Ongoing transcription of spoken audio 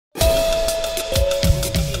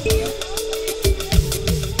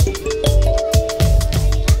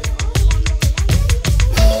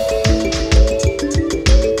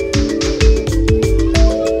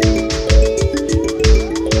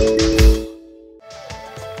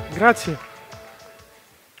Grazie.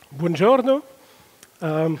 Buongiorno.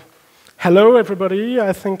 Hello, everybody.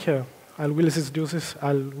 I think I will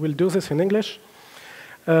do this in English.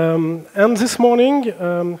 And this morning,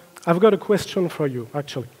 I've got a question for you,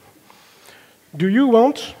 actually. Do you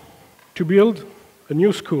want to build a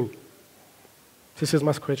new school? This is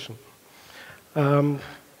my question.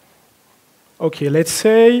 Okay, let's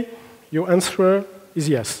say your answer is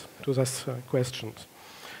yes to this question.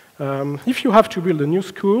 If you have to build a new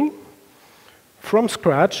school from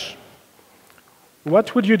scratch,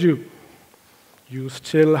 what would you do? You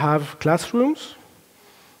still have classrooms?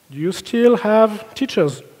 Do you still have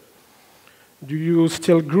teachers? Do you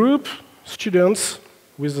still group students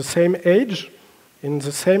with the same age in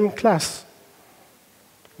the same class?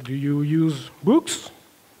 Do you use books,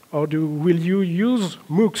 or will you use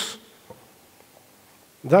MOOCs?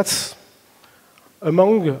 That's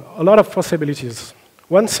among a lot of possibilities.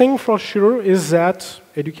 One thing for sure is that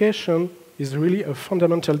education is really a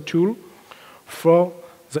fundamental tool for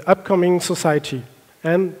the upcoming society,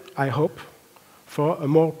 and I hope for a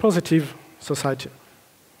more positive society.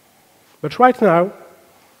 But right now,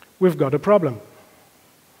 we've got a problem.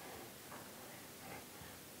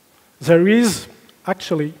 There is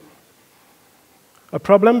actually a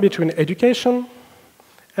problem between education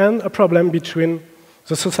and a problem between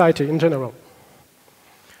the society in general.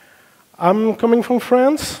 I'm coming from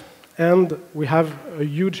France, and we have a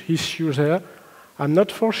huge issue there. I'm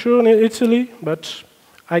not for sure in Italy, but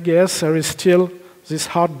I guess there is still this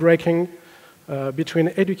heartbreaking between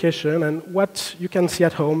education and what you can see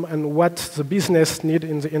at home and what the business need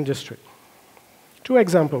in the industry. Two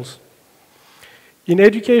examples. In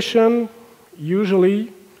education,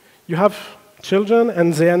 usually you have children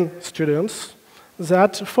and then students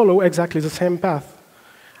that follow exactly the same path.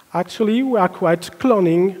 Actually, we are quite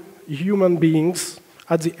cloning human beings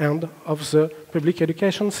at the end of the public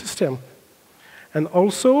education system. And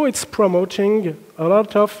also, it's promoting a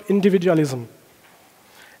lot of individualism.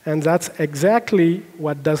 And that's exactly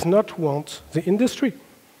what does not want the industry.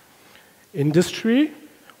 Industry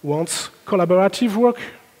wants collaborative work.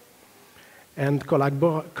 And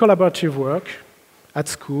collaborative work at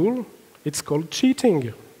school, it's called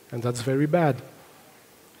cheating, and that's very bad.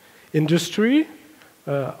 Industry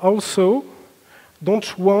also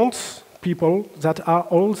don't want people that are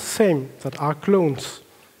all the same, that are clones.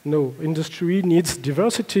 No, industry needs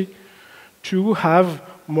diversity to have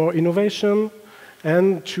more innovation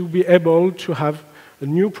and to be able to have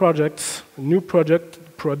new products.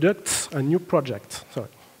 Sorry.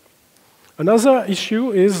 Another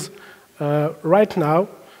issue is right now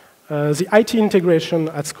the IT integration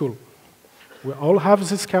at school. We all have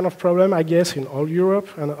this kind of problem, I guess, in all Europe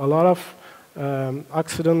and a lot of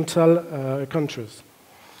occidental countries.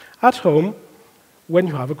 At home, when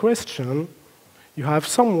you have a question, you have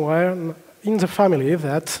someone in the family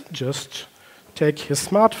that just take his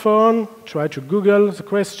smartphone, try to Google the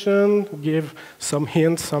question, give some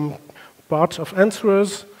hints, some part of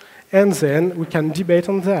answers, and then we can debate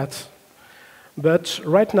on that. But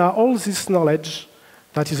right now, all this knowledge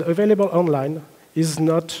that is available online is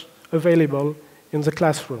not available in the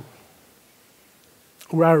classroom.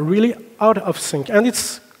 We are really out of sync, and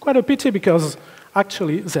it's quite a pity because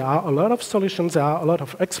actually there are a lot of solutions, there are a lot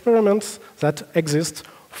of experiments that exist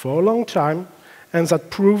for a long time and that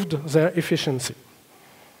proved their efficiency.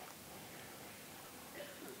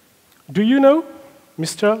 Do you know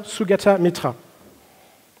Mr. Sugata Mitra?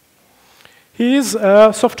 He is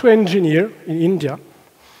a software engineer in India,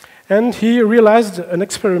 and he realized an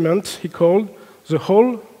experiment he called the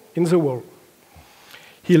hole in the wall.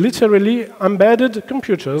 He literally embedded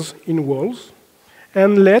computers in walls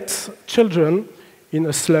and let children in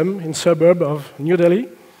a slum in suburb of New Delhi,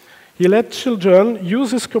 he let children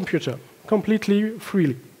use his computer completely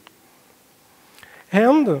freely.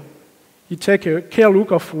 And he took a care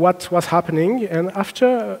look of what was happening, and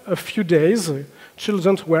after a few days,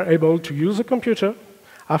 children were able to use the computer.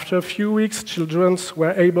 After a few weeks, children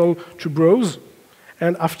were able to browse.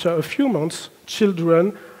 And after a few months,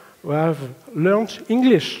 children have learned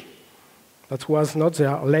English. That was not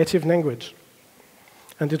their native language.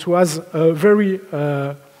 And it was a very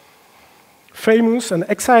famous and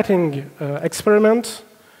exciting experiment,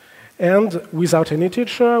 and without any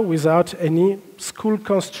teacher, without any school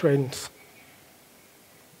constraints.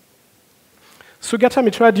 Sugata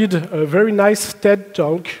Mitra did a very nice TED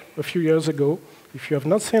talk a few years ago. If you have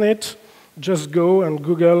not seen it, just go and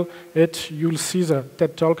Google it. You'll see the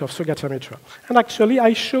TED talk of Sugata Mitra. And actually,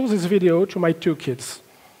 I showed this video to my two kids.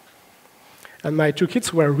 And my two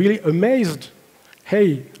kids were really amazed.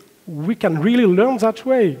 Hey, we can really learn that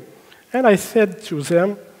way. And I said to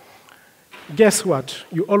them, guess what?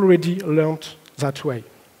 You already learned that way.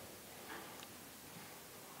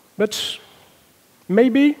 But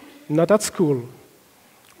maybe not at school.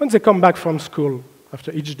 When they come back from school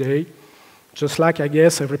after each day, just like I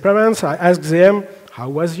guess every parent, I ask them, how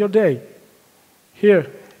was your day? Here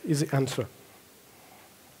is the answer.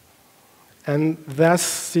 And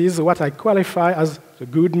this is what I qualify as a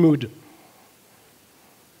good mood.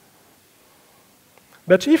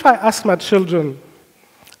 But if I ask my children,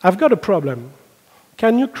 I've got a problem,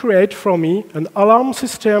 can you create for me an alarm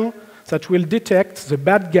system that will detect the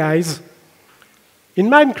bad guys in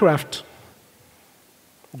Minecraft?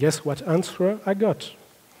 Guess what answer I got?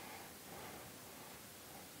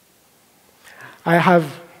 I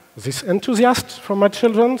have this enthusiasm for my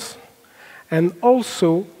children, and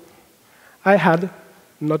also I had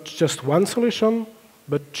not just one solution,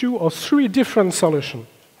 but 2 or 3 different solutions.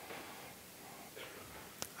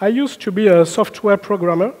 I used to be a software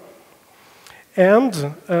programmer, and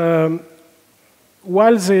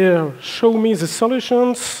while they show me the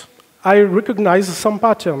solutions, I recognize some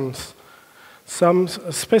patterns, some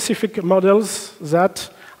specific models that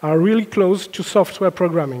are really close to software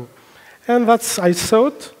programming. And that's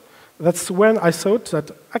when I thought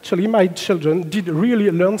that actually my children did really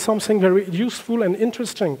learn something very useful and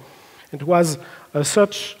interesting. It was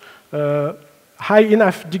such a high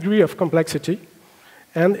enough degree of complexity,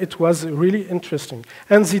 and it was really interesting.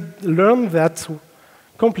 And they learned that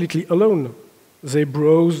completely alone. They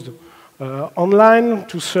browsed online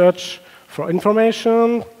to search for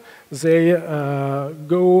information, they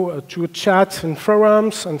go to chat in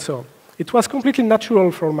forums, and so on. It was completely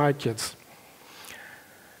natural for my kids.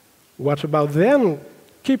 What about then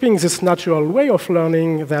keeping this natural way of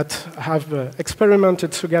learning that I have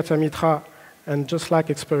experimented Sugata Mitra and just like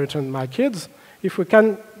experimented my kids, if we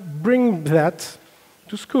can bring that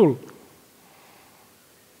to school?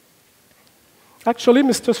 Actually,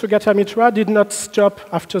 Mr. Sugata Mitra did not stop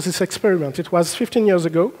after this experiment. It was 15 years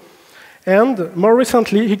ago, and more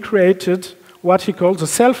recently he created what he called the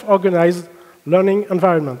self-organized learning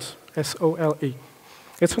environment, SOLE.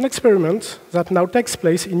 It's an experiment that now takes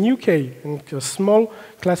place in UK, in a small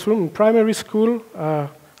classroom in primary school,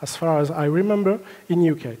 as far as I remember, in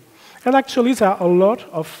UK. And actually, there are a lot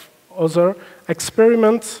of other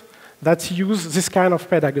experiments that use this kind of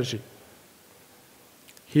pedagogy.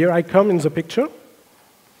 Here I come in the picture.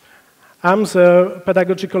 I'm the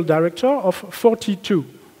pedagogical director of 42.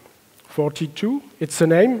 42, it's the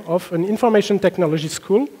name of an information technology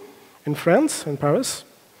school in France, in Paris.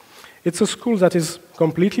 It's a school that is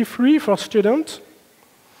completely free for students,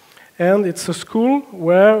 and it's a school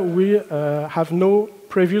where we have no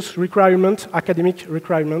previous requirement, academic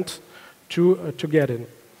requirement, to get in.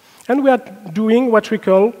 And we are doing what we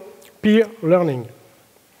call peer learning.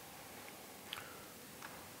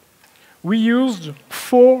 We used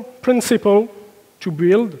 4 principles to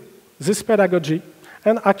build this pedagogy,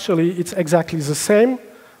 and actually it's exactly the same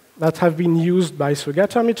that have been used by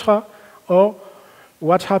Sugata Mitra or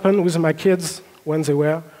what happened with my kids when they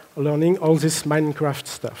were learning all this Minecraft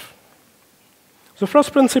stuff. The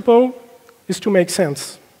first principle is to make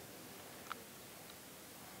sense.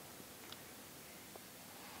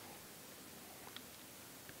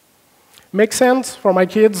 Make sense for my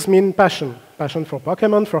kids mean passion. Passion for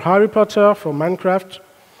Pokemon, for Harry Potter, for Minecraft.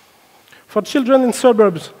 For children in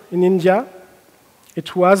suburbs in India,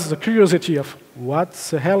 it was the curiosity of what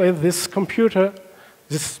the hell is this computer,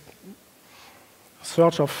 this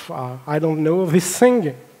sort of, I don't know, this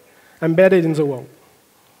thing embedded in the wall.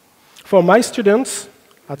 For my students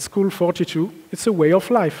at School 42, it's a way of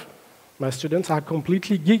life. My students are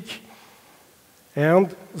completely geek,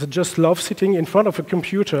 and they just love sitting in front of a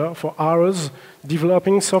computer for hours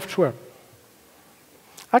developing software.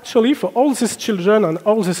 Actually, for all these children and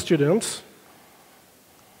all these students,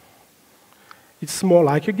 it's more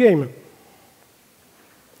like a game.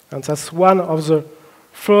 And that's one of the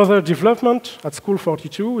further development at School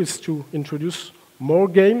 42 is to introduce more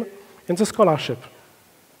game in the scholarship.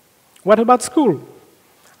 What about school?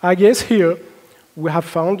 I guess here we have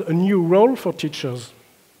found a new role for teachers.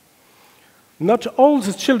 Not all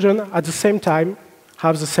the children at the same time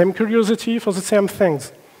have the same curiosity for the same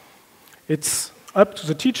things. It's up to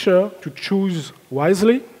the teacher to choose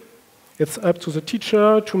wisely. It's up to the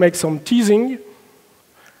teacher to make some teasing,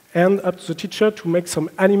 and up to the teacher to make some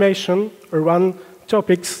animation around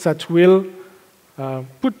topics that will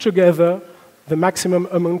put together the maximum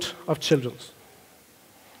amount of children.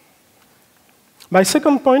 My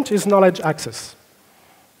second point is knowledge access.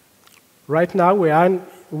 Right now,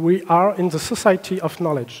 we are in the society of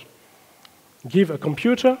knowledge. Give a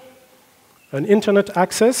computer, an internet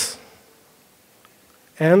access,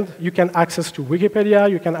 And you can access to Wikipedia,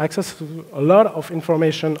 you can access to a lot of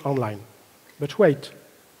information online. But wait,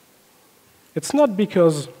 it's not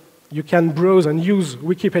because you can browse and use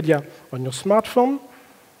Wikipedia on your smartphone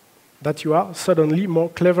that you are suddenly more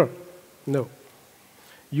clever. No.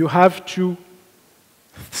 You have to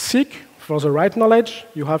seek for the right knowledge,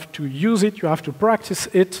 you have to use it, you have to practice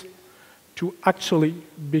it to actually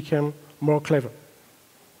become more clever.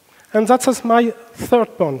 And that's my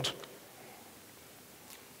third point.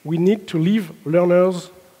 We need to leave learners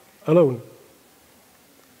alone.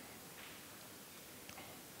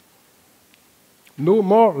 No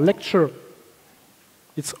more lecture.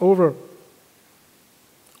 It's over.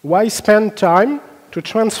 Why spend time to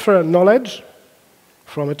transfer knowledge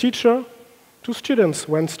from a teacher to students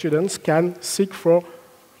when students can seek for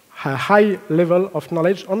a high level of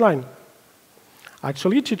knowledge online?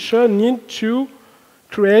 Actually, teachers need to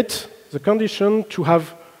create the condition to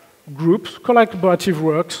have groups, collaborative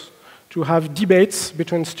works, to have debates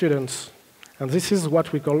between students. And this is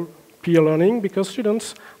what we call peer learning, because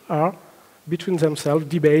students are between themselves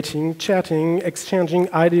debating, chatting,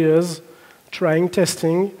 exchanging ideas, trying,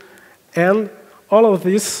 testing, and all of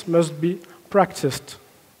this must be practiced.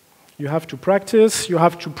 You have to practice, you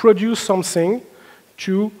have to produce something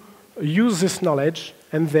to use this knowledge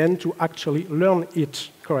and then to actually learn it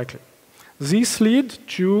correctly. This leads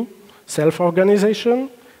to self-organization,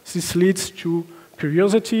 this leads to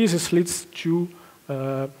curiosity, this leads to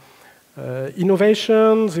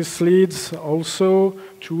innovation, this leads also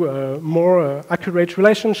to more accurate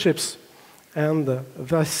relationships. And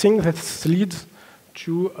the thing that leads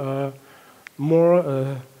to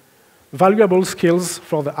more valuable skills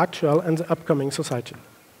for the actual and the upcoming society.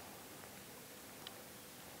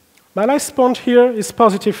 My last point here is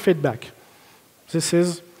positive feedback. This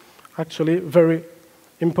is actually very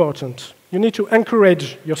important. You need to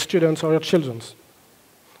encourage your students or your children.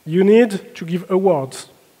 You need to give awards.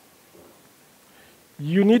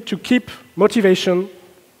 You need to keep motivation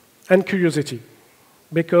and curiosity,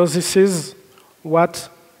 because this is what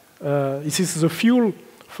this is the fuel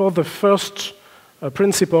for the first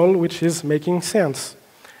principle, which is making sense.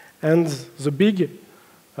 And the big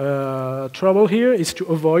trouble here is to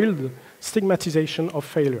avoid stigmatization of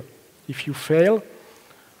failure. If you fail,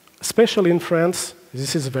 especially in France,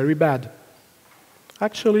 this is very bad.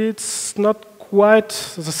 Actually, it's not quite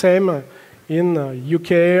the same in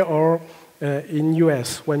UK or in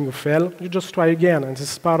US. When you fail, you just try again, and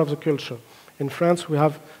this is part of the culture. In France, we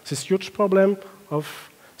have this huge problem of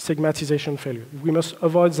stigmatization failure. We must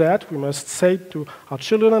avoid that. We must say to our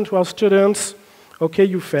children and to our students, okay,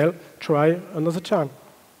 you fail, try another time.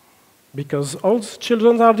 Because all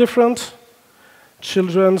children are different.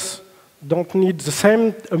 Children don't need the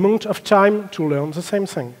same amount of time to learn the same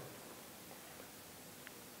thing.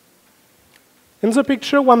 In the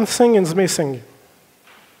picture, one thing is missing.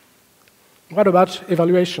 What about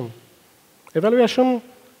evaluation? Evaluation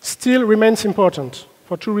still remains important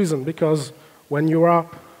for two reasons. Because when you are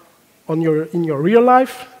in your real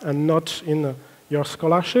life and not in your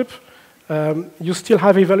scholarship, you still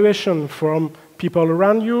have evaluation from people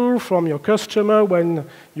around you, from your customer when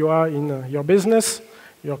you are in your business,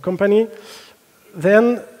 your company.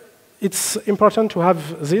 Then it's important to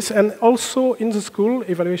have this. And also in the school,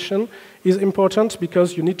 evaluation is important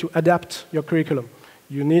because you need to adapt your curriculum.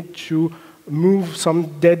 You need to move some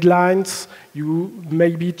deadlines. You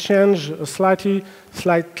maybe change slightly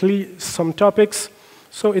some topics.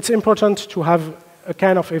 So it's important to have a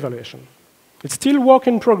kind of evaluation. It's still work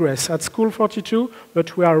in progress at School 42,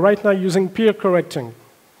 but we are right now using peer correcting.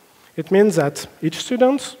 It means that each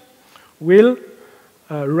student will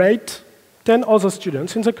rate 10 other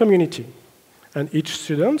students in the community. And each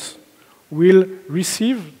student will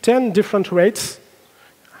receive 10 different rates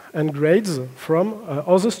and grades from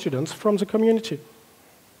other students from the community.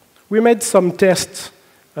 We made some tests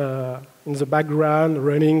in the background,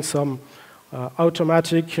 running some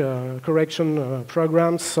automatic correction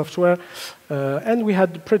programs, software, and we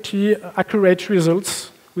had pretty accurate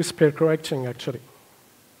results with peer correcting, actually.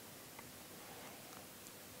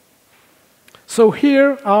 So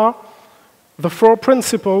here are the 4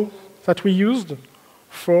 principles that we used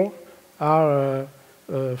for our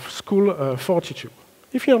School 42.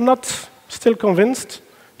 If you're not still convinced,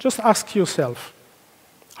 just ask yourself,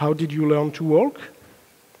 how did you learn to walk?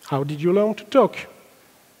 How did you learn to talk?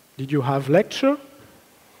 Did you have lecture?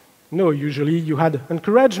 No, usually you had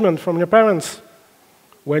encouragement from your parents.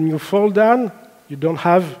 When you fall down, you don't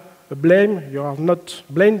have a blame. You are not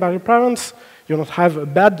blamed by your parents. You don't have a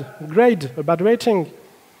bad grade, a bad rating.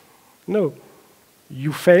 No,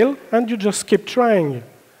 you fail and you just keep trying.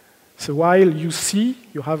 So while you see,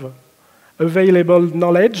 you have a available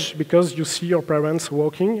knowledge because you see your parents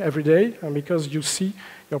walking every day and because you see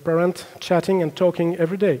your parents chatting and talking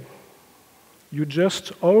every day. You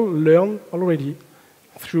just all learn already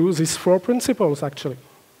through these 4 principles, actually.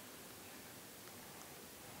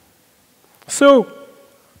 So,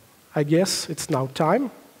 I guess it's now time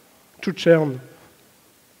to turn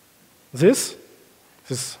this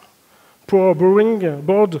poor, boring,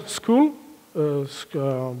 bored school,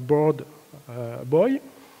 bored boy,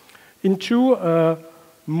 into a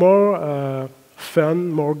more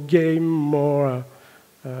fun, more game, more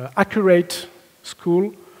accurate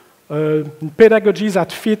school, pedagogy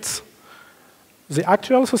that fits the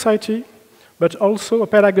actual society, but also a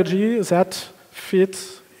pedagogy that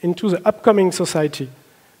fits into the upcoming society,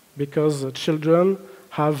 because the children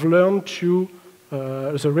have learned to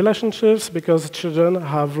the relationships, because children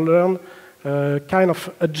have learned kind of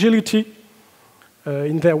agility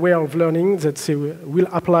in their way of learning, that they will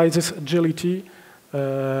apply this agility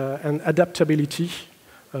and adaptability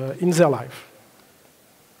in their life.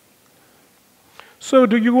 So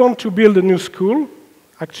do you want to build a new school?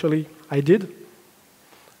 Actually, I did.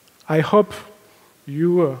 I hope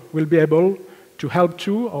you will be able to help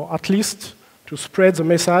too, or at least to spread the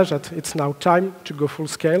message that it's now time to go full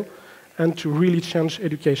scale and to really change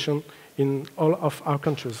education in all of our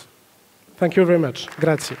countries. Thank you very much.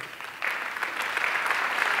 Grazie.